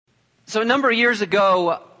So a number of years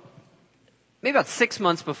ago, maybe about 6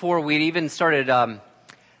 months before we'd even started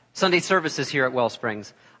Sunday services here at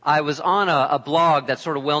Wellsprings, I was on a blog that's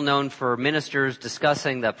sort of well known for ministers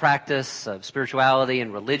discussing the practice of spirituality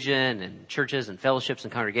and religion and churches and fellowships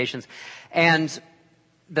and congregations. And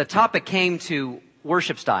the topic came to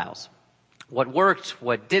worship styles. What worked,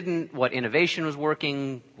 what didn't, what innovation was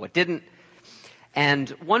working, what didn't. And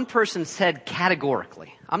one person said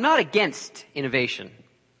categorically, I'm not against innovation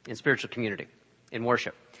in spiritual community, in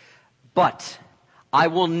worship, but I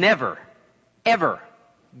will never, ever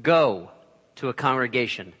go to a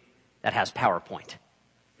congregation that has PowerPoint.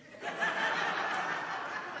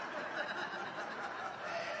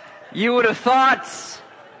 You would have thought,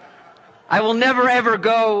 I will never ever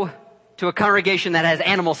go to a congregation that has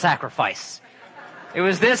animal sacrifice. It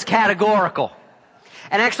was this categorical.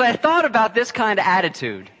 And actually I thought about this kind of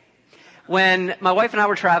attitude when my wife and I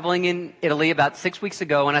were traveling in Italy about 6 weeks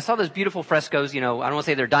ago, and I saw those beautiful frescoes. I don't want to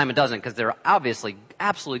say they're a dime a dozen because they're obviously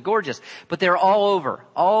absolutely gorgeous, but they're all over,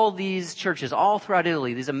 all these churches, all throughout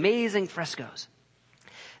Italy, these amazing frescoes.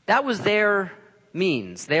 That was their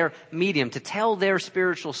means, their medium to tell their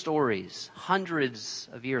spiritual stories hundreds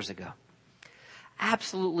of years ago.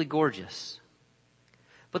 Absolutely gorgeous.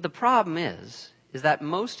 But the problem is that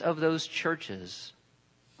most of those churches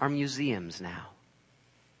are museums now.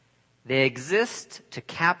 They exist to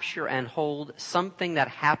capture and hold something that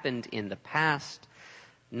happened in the past,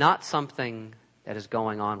 not something that is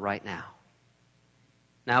going on right now.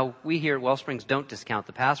 Now, we here at Wellsprings don't discount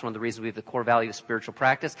the past. One of the reasons we have the core value of spiritual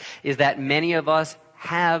practice is that many of us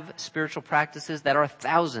have spiritual practices that are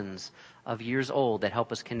thousands of years old that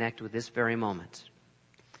help us connect with this very moment.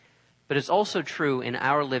 But it's also true in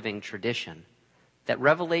our living tradition that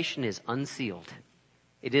revelation is unsealed.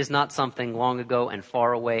 It is not something long ago and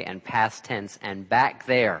far away and past tense and back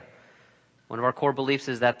there. One of our core beliefs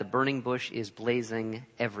is that the burning bush is blazing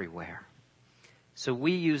everywhere. So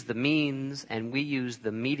we use the means and we use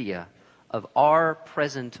the media of our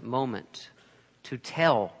present moment to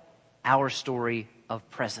tell our story of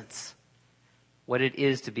presence. What it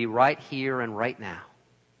is to be right here and right now.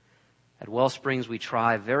 At Wellsprings, we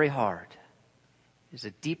try very hard. It's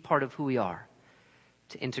a deep part of who we are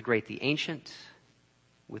to integrate the ancient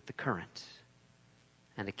with the current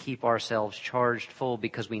and to keep ourselves charged full,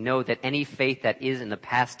 because we know that any faith that is in the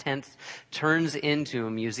past tense turns into a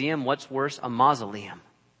museum, what's worse, a mausoleum,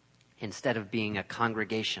 instead of being a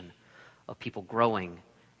congregation of people growing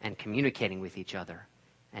and communicating with each other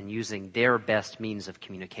and using their best means of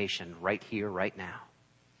communication right here, right now.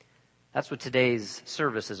 That's what today's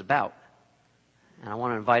service is about. And I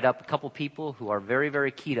want to invite up a couple people who are very,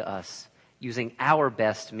 very key to us using our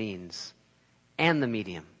best means and the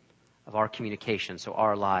medium of our communication so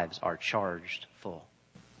our lives are charged full.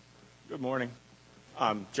 Good morning.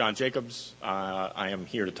 I'm John Jacobs. I am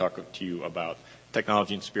here to talk to you about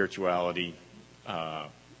technology and spirituality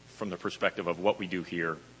from the perspective of what we do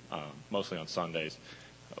here, mostly on Sundays,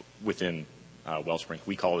 within Wellspring.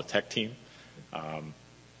 We call it a tech team.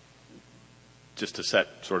 Just to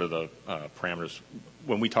set sort of the parameters,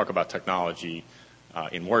 when we talk about technology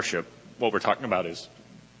in worship, what we're talking about is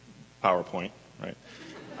PowerPoint, right?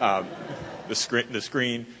 The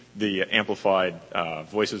screen, the amplified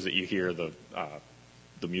voices that you hear, the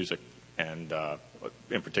music, and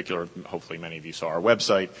in particular, hopefully many of you saw our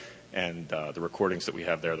website and the recordings that we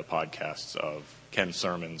have there, the podcasts of Ken's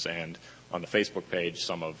sermons, and on the Facebook page,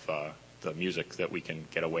 some of the music that we can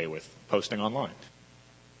get away with posting online.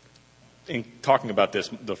 In talking about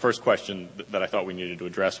this, the first question that I thought we needed to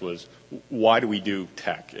address was, why do we do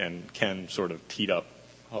tech? And Ken sort of teed up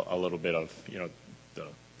a little bit of, the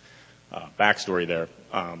backstory there.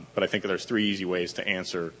 But I think there's three easy ways to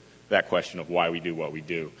answer that question of why we do what we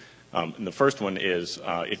do. And the first one is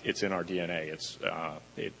it's in our DNA.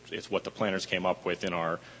 It's what the planners came up with in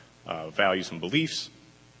our values and beliefs.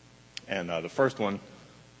 And the first one,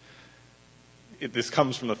 this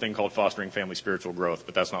comes from the thing called fostering family spiritual growth,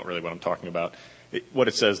 but that's not really what I'm talking about. What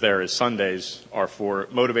it says there is Sundays are for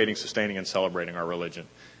motivating, sustaining, and celebrating our religion.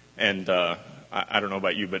 And I don't know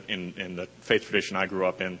about you, but in the faith tradition I grew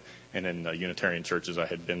up in, and in Unitarian churches I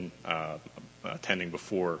had been attending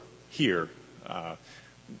before here,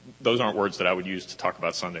 those aren't words that I would use to talk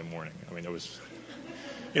about Sunday morning. I mean, it was,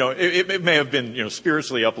 it may have been,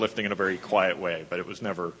 spiritually uplifting in a very quiet way, but it was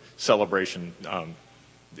never celebration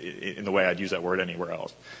in the way I'd use that word anywhere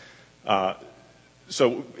else.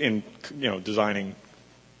 So in, designing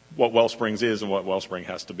what Wellsprings is and what Wellspring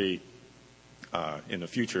has to be in the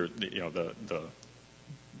future, the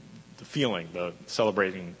feeling, the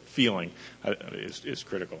celebrating feeling is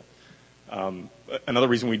critical. Another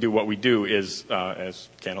reason we do what we do is, as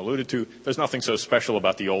Ken alluded to, there's nothing so special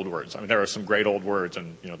about the old words. I mean, there are some great old words,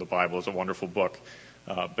 and the Bible is a wonderful book.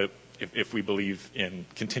 But if we believe in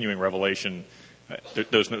continuing revelation,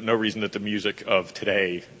 there's no reason that the music of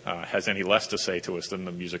today has any less to say to us than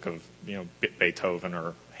the music of Beethoven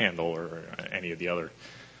or Handel or any of the other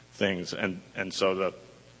things. And so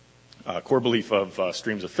the core belief of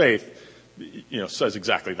Streams of Faith, says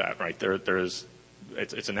exactly that, right? There is.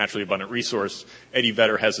 It's a naturally abundant resource. Eddie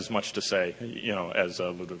Vedder has as much to say, as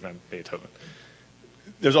Ludwig van Beethoven.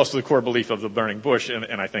 There's also the core belief of the burning bush, and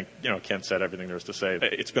I think, Ken said everything there is to say.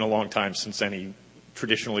 It's been a long time since any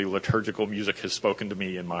traditionally liturgical music has spoken to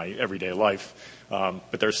me in my everyday life,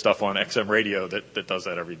 but there's stuff on XM radio that does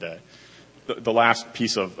that every day. The last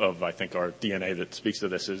piece of, I think, our DNA that speaks to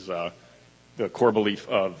this is the core belief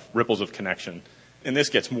of ripples of connection. And this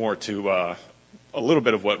gets more to a little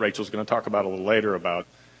bit of what Rachel's going to talk about a little later about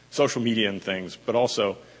social media and things, but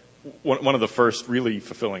also one of the first really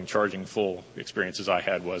fulfilling Charging Full experiences I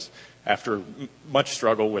had was after much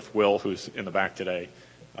struggle with Will, who's in the back today,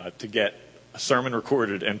 to get a sermon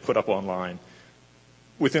recorded and put up online.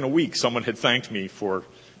 Within a week, someone had thanked me for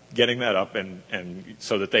getting that up and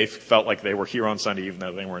so that they felt like they were here on Sunday even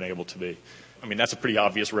though they weren't able to be. I mean, that's a pretty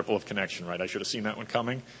obvious ripple of connection, right? I should have seen that one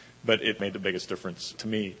coming, but it made the biggest difference to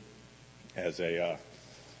me as a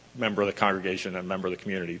member of the congregation and member of the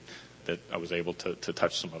community that I was able to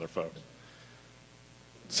touch some other folks.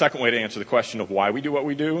 Second way to answer the question of why we do what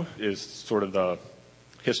we do is sort of the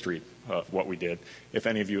history of what we did. If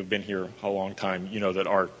any of you have been here a long time, you know that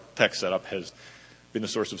our tech setup has been the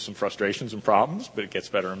source of some frustrations and problems, but it gets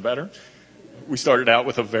better and better. We started out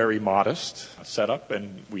with a very modest setup,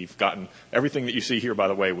 and we've gotten everything that you see here, by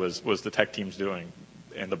the way, was the tech team's doing,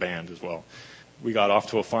 and the band as well. We got off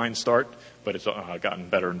to a fine start, but it's gotten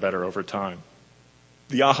better and better over time.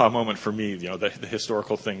 The aha moment for me, the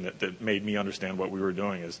historical thing that made me understand what we were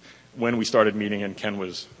doing is when we started meeting and Ken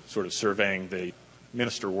was sort of surveying the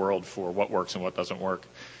minister world for what works and what doesn't work.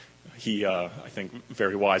 He, I think,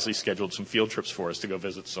 very wisely scheduled some field trips for us to go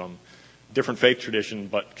visit some different faith tradition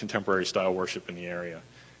but contemporary style worship in the area.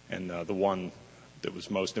 And the one that was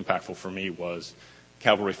most impactful for me was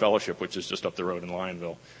Calvary Fellowship, which is just up the road in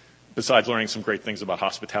Lionville. Besides learning some great things about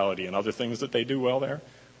hospitality and other things that they do well there,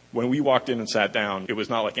 when we walked in and sat down, it was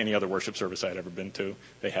not like any other worship service I'd ever been to.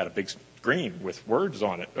 They had a big screen with words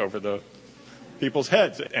on it over the people's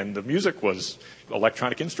heads, and the music was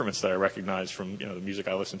electronic instruments that I recognized from the music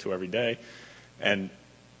I listen to every day. And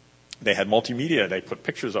they had multimedia. They put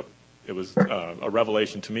pictures up. It was a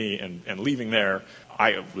revelation to me. And leaving there,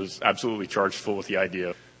 I was absolutely charged full with the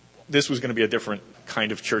idea this was going to be a different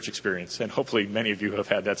kind of church experience. And hopefully many of you have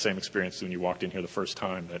had that same experience when you walked in here the first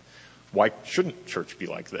time, that why shouldn't church be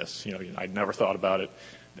like this? I'd never thought about it,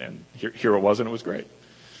 and here it was, and it was great.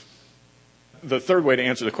 The third way to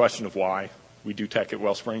answer the question of why we do tech at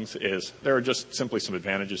Wellsprings is there are just simply some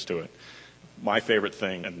advantages to it. My favorite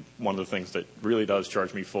thing, and one of the things that really does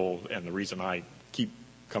charge me full, and the reason I keep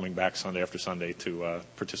coming back Sunday after Sunday to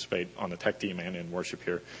participate on the tech team and in worship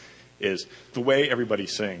here, is the way everybody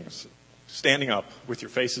sings. Standing up with your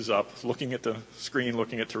faces up, looking at the screen,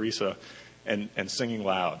 looking at Teresa, and singing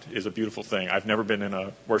loud is a beautiful thing. I've never been in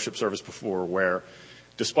a worship service before where,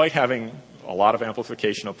 despite having a lot of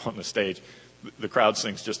amplification up on the stage, the crowd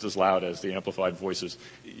sings just as loud as the amplified voices.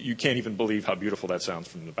 You can't even believe how beautiful that sounds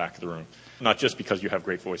from the back of the room. Not just because you have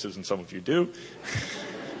great voices, and some of you do,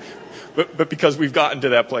 but because we've gotten to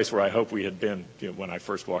that place where I hope we had been when I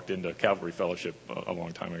first walked into Calvary Fellowship a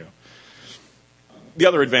long time ago. The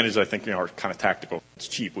other advantages, I think, are kind of tactical. It's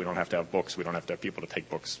cheap. We don't have to have books. We don't have to have people to take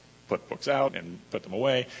books, put books out and put them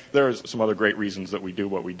away. There's some other great reasons that we do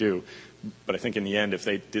what we do. But I think in the end, if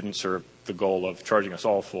they didn't serve the goal of charging us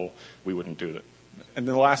all full, we wouldn't do that. And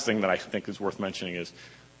then the last thing that I think is worth mentioning is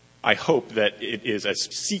I hope that it is as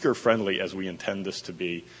seeker-friendly as we intend this to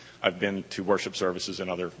be. I've been to worship services and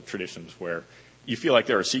other traditions where you feel like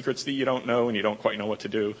there are secrets that you don't know and you don't quite know what to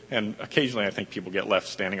do. And occasionally I think people get left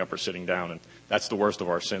standing up or sitting down, and that's the worst of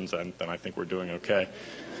our sins, and then I think we're doing okay.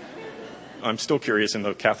 I'm still curious in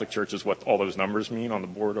the Catholic churches what all those numbers mean on the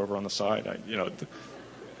board over on the side.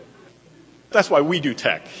 That's why we do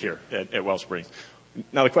tech here at Wellsprings.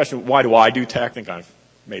 Now the question, why do I do tech? I think I've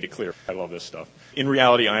made it clear. I love this stuff. In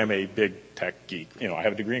reality, I am a big tech geek. I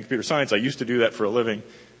have a degree in computer science. I used to do that for a living,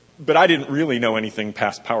 but I didn't really know anything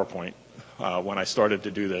past PowerPoint when I started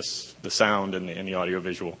to do this, the sound and the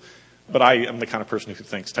audiovisual. But I am the kind of person who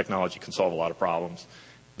thinks technology can solve a lot of problems.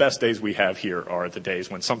 Best days we have here are the days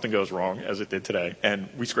when something goes wrong, as it did today, and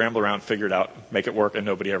we scramble around, figure it out, make it work, and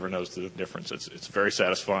nobody ever knows the difference. It's very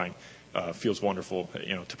satisfying. feels wonderful,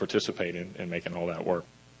 to participate in making all that work.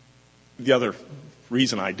 The other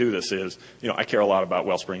reason I do this is, I care a lot about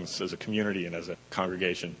Wellsprings as a community and as a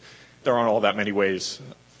congregation. There aren't all that many ways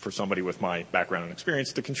for somebody with my background and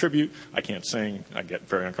experience to contribute. I can't sing. I get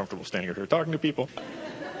very uncomfortable standing here talking to people.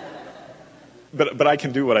 But I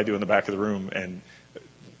can do what I do in the back of the room. And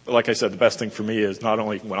like I said, the best thing for me is not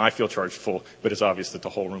only when I feel charged full, but it's obvious that the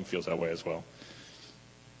whole room feels that way as well.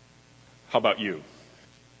 How about you?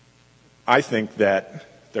 I think that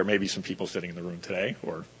there may be some people sitting in the room today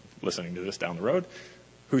or listening to this down the road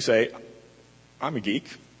who say, I'm a geek.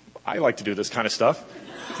 I like to do this kind of stuff.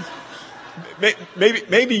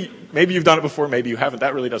 Maybe you've done it before, maybe you haven't.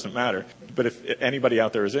 That really doesn't matter. But if anybody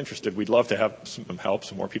out there is interested, we'd love to have some help,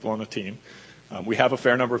 some more people on the team. We have a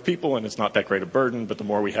fair number of people, and it's not that great a burden, but the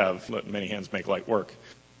more we have, let many hands make light work.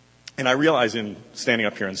 And I realize in standing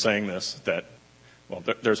up here and saying this that, well,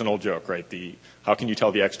 there's an old joke, right? How can you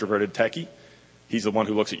tell the extroverted techie? He's the one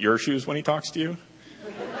who looks at your shoes when he talks to you.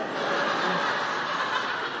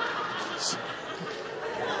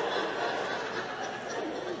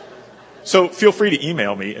 So feel free to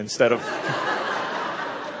email me instead of...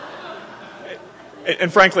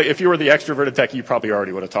 And frankly, if you were the extroverted techie, you probably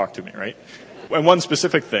already would have talked to me, right? And one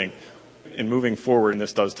specific thing, in moving forward, and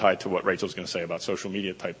this does tie to what Rachel's going to say about social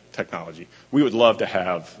media type technology, we would love to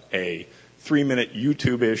have a 3-minute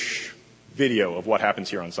YouTube-ish video of what happens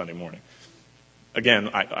here on Sunday morning. Again,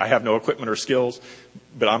 I have no equipment or skills,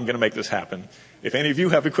 but I'm going to make this happen. If any of you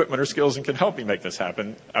have equipment or skills and can help me make this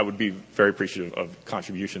happen, I would be very appreciative of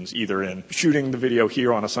contributions, either in shooting the video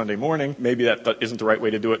here on a Sunday morning. Maybe that isn't the right way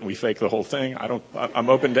to do it and we fake the whole thing. I'm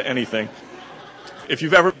open to anything. If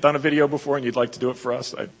you've ever done a video before and you'd like to do it for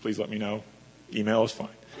us, please let me know. Email is fine.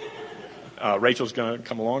 Rachel's going to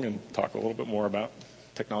come along and talk a little bit more about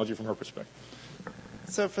technology from her perspective.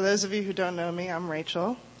 So for those of you who don't know me, I'm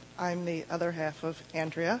Rachel. I'm the other half of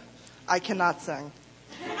Andrea. I cannot sing.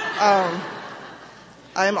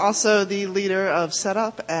 I am also the leader of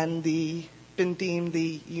Setup and been deemed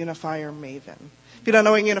the Unifier Maven. If you don't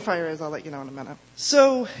know what Unifier is, I'll let you know in a minute.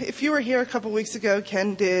 So if you were here a couple weeks ago,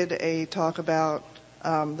 Ken did a talk about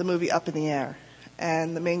the movie Up in the Air.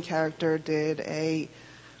 And the main character did a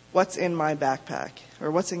what's in my backpack,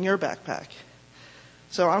 or what's in your backpack.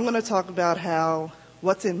 So I'm going to talk about how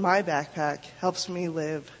what's in my backpack helps me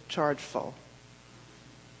live charged full.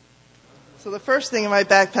 So the first thing in my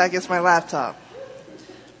backpack is my laptop,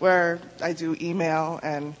 where I do email,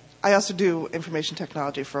 and I also do information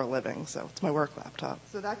technology for a living, so it's my work laptop.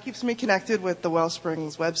 So that keeps me connected with the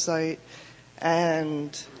Wellsprings website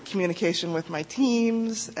and communication with my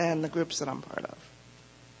teams and the groups that I'm part of.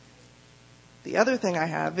 The other thing I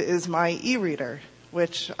have is my e-reader,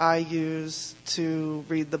 which I use to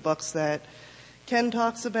read the books that Ken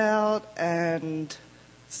talks about and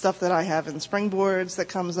stuff that I have in Springboards that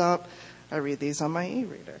comes up. I read these on my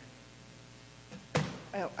e-reader.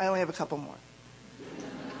 I only have a couple more.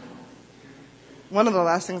 One of the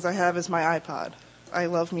last things I have is my iPod. I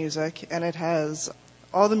love music, and it has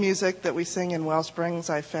all the music that we sing in Wellsprings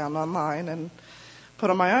I found online and put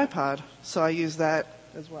on my iPod. So I use that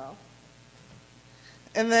as well.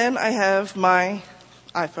 And then I have my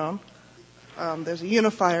iPhone. There's a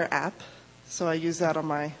Unifier app, so I use that on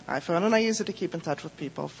my iPhone, and I use it to keep in touch with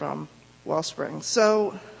people from Wellsprings.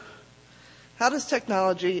 So how does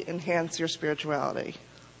technology enhance your spirituality?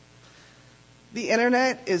 The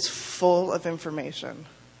internet is full of information.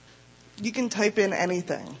 You can type in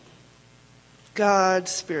anything. God,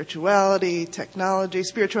 spirituality, technology,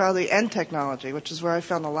 spirituality and technology, which is where I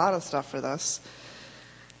found a lot of stuff for this.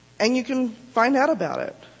 And you can find out about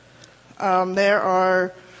it. There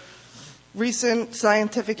are recent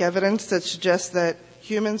scientific evidence that suggests that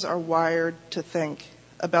humans are wired to think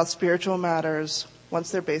about spiritual matters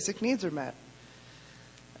once their basic needs are met.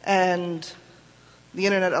 And the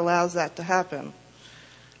internet allows that to happen.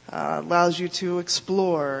 Allows you to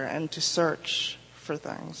explore and to search for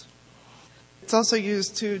things. It's also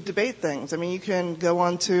used to debate things. I mean, you can go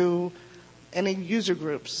onto any user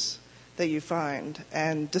groups that you find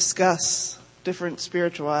and discuss different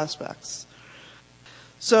spiritual aspects.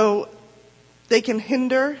 So they can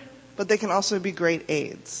hinder, but they can also be great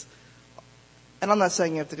aids. And I'm not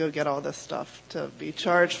saying you have to go get all this stuff to be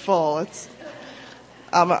charged full.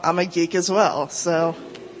 I'm a geek as well, so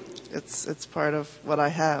it's part of what I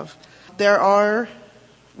have. There are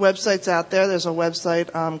websites out there. There's a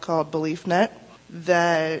website called BeliefNet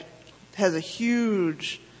that has a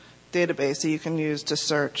huge database that you can use to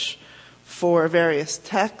search for various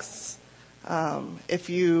texts. If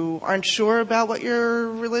you aren't sure about what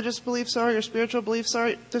your religious beliefs are, your spiritual beliefs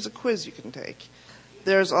are, there's a quiz you can take.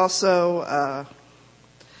 There's also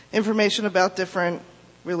information about different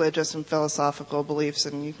religious and philosophical beliefs,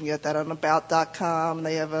 and you can get that on about.com.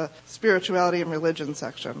 They have a spirituality and religion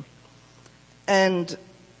section. And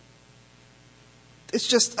it's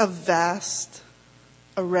just a vast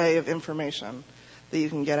array of information that you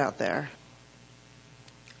can get out there.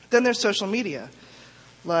 Then there's social media,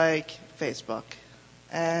 like Facebook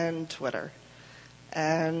and Twitter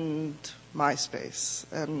and MySpace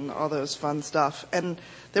and all those fun stuff. And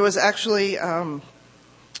there was actually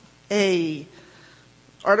a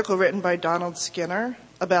article written by Donald Skinner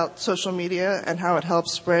about social media and how it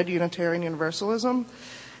helps spread Unitarian Universalism.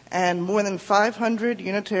 And more than 500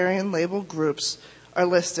 Unitarian labeled groups are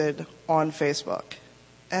listed on Facebook.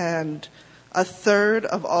 And a third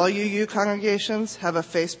of all UU congregations have a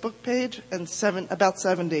Facebook page, and about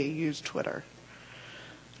 70 use Twitter.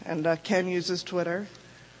 And Ken uses Twitter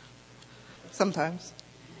sometimes.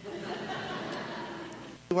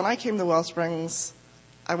 When I came to Wellsprings,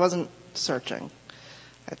 I wasn't searching.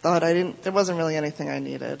 I thought there wasn't really anything I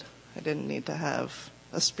needed. I didn't need to have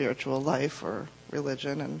a spiritual life or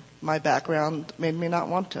religion, and my background made me not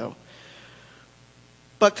want to.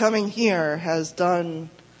 But coming here has done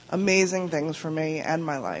amazing things for me and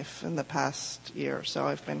my life in the past year or so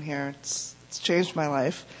I've been here. It's changed my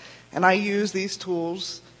life, and I use these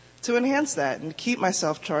tools to enhance that and keep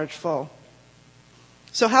myself charged full.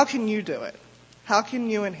 So how can you do it? How can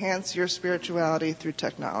you enhance your spirituality through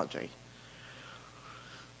technology?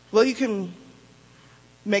 Well, you can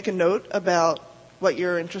make a note about what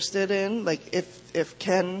you're interested in. Like if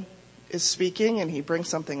Ken is speaking and he brings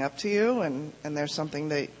something up to you and there's something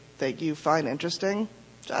that you find interesting,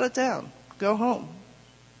 jot it down. Go home.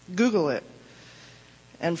 Google it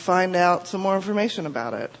and find out some more information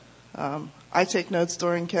about it. I take notes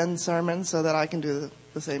during Ken's sermon so that I can do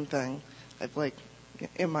the same thing. I've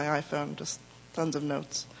in my iPhone, just tons of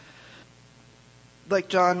notes. Like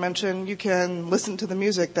John mentioned, you can listen to the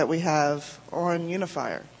music that we have on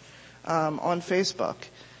Unifier, on Facebook.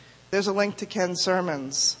 There's a link to Ken's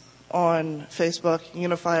sermons on Facebook,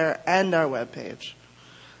 Unifier, and our webpage.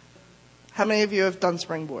 How many of you have done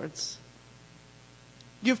springboards?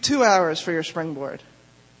 You have 2 hours for your springboard.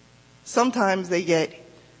 Sometimes you get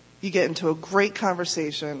into a great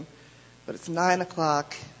conversation, but it's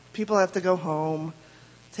 9:00. People have to go home,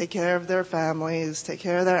 take care of their families, take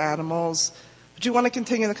care of their animals, but you want to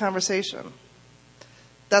continue the conversation.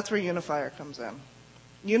 That's where Unifier comes in.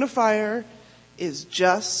 Unifier is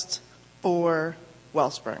just for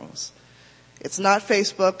Wellsprings. It's not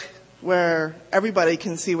Facebook where everybody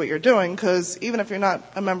can see what you're doing, because even if you're not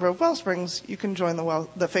a member of Wellsprings, you can join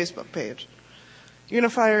the Facebook page.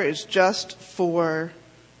 Unifier is just for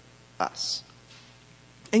us.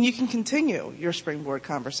 And you can continue your springboard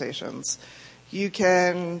conversations. You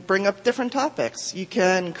can bring up different topics. You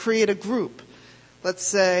can create a group. Let's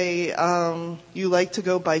say you like to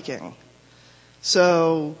go biking.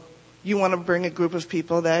 So you want to bring a group of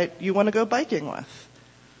people that you want to go biking with.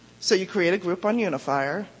 So you create a group on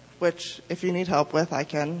Unifier, which if you need help with, I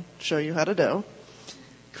can show you how to do.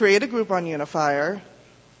 Create a group on Unifier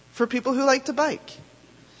for people who like to bike.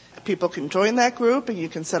 People can join that group, and you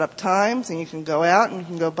can set up times, and you can go out and you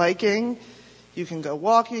can go biking. You can go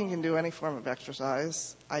walking. You can do any form of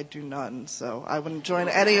exercise. I do none, so I wouldn't join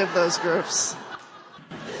any of those groups.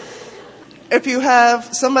 If you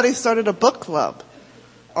have somebody started a book club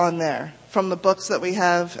on there from the books that we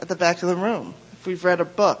have at the back of the room, if we've read a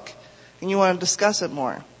book and you want to discuss it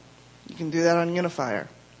more, you can do that on Unifier.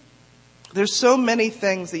 There's so many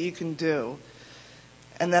things that you can do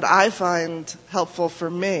and that I find helpful for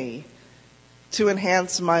me to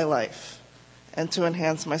enhance my life and to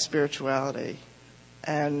enhance my spirituality.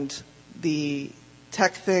 And the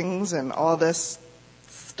tech things and all this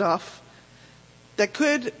stuff that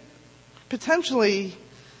could potentially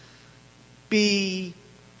be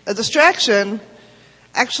a distraction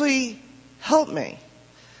actually help me.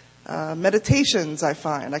 Meditations, I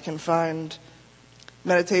can find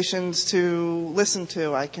meditations to listen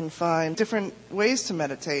to. I can find different ways to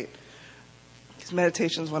meditate. Because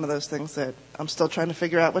meditation is one of those things that I'm still trying to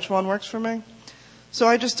figure out which one works for me. So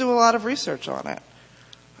I just do a lot of research on it.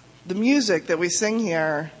 The music that we sing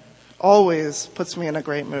here always puts me in a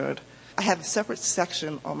great mood. I have a separate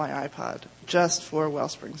section on my iPod just for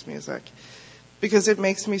Wellsprings music because it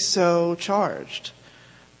makes me so charged.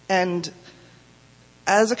 And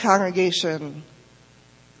as a congregation,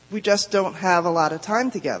 we just don't have a lot of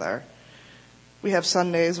time together. We have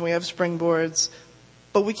Sundays and we have springboards,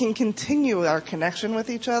 but we can continue our connection with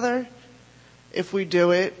each other if we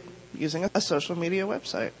do it using a social media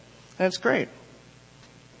website. And it's great.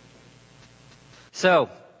 So,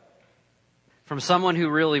 from someone who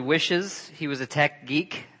really wishes he was a tech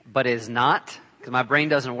geek but is not, because my brain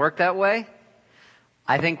doesn't work that way.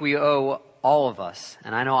 I think we owe all of us,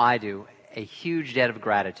 and I know I do, a huge debt of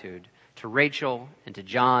gratitude to Rachel and to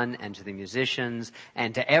John and to the musicians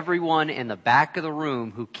and to everyone in the back of the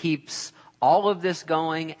room who keeps all of this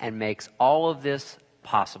going and makes all of this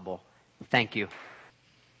possible. Thank you.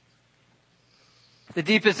 The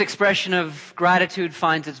deepest expression of gratitude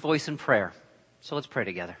finds its voice in prayer. So let's pray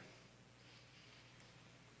together.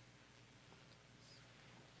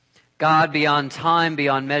 God, beyond time,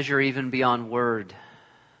 beyond measure, even beyond word,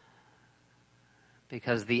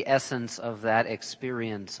 because the essence of that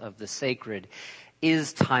experience of the sacred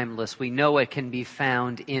is timeless. We know it can be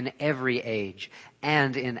found in every age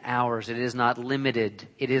and in ours. It is not limited.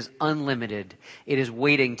 It is unlimited. It is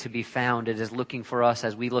waiting to be found. It is looking for us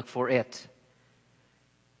as we look for it.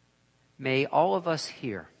 May all of us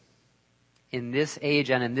here in this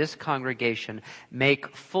age and in this congregation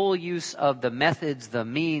make full use of the methods, the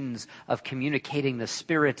means of communicating the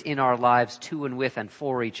Spirit in our lives to and with and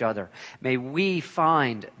for each other. May we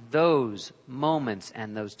find those moments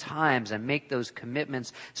and those times and make those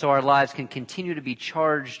commitments so our lives can continue to be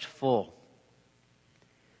charged full.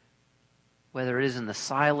 Whether it is in the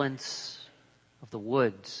silence of the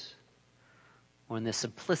woods or in the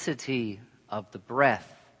simplicity of the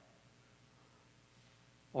breath,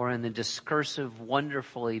 or in the discursive,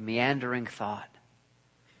 wonderfully meandering thought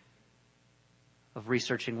of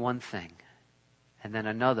researching one thing, and then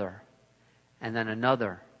another, and then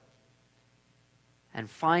another, and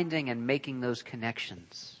finding and making those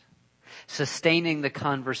connections, sustaining the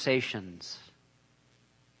conversations,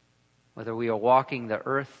 whether we are walking the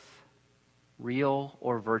earth, real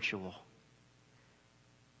or virtual.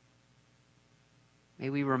 May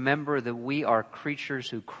we remember that we are creatures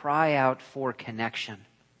who cry out for connection.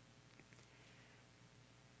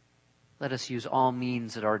 Let us use all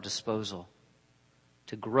means at our disposal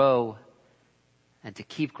to grow and to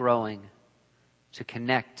keep growing, to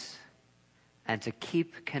connect and to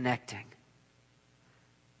keep connecting.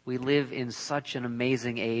 We live in such an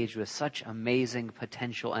amazing age with such amazing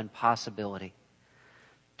potential and possibility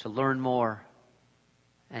to learn more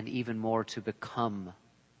and even more to become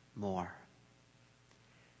more.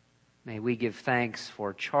 May we give thanks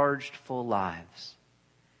for charged full lives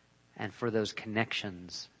and for those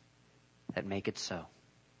connections that make it so.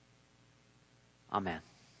 Amen.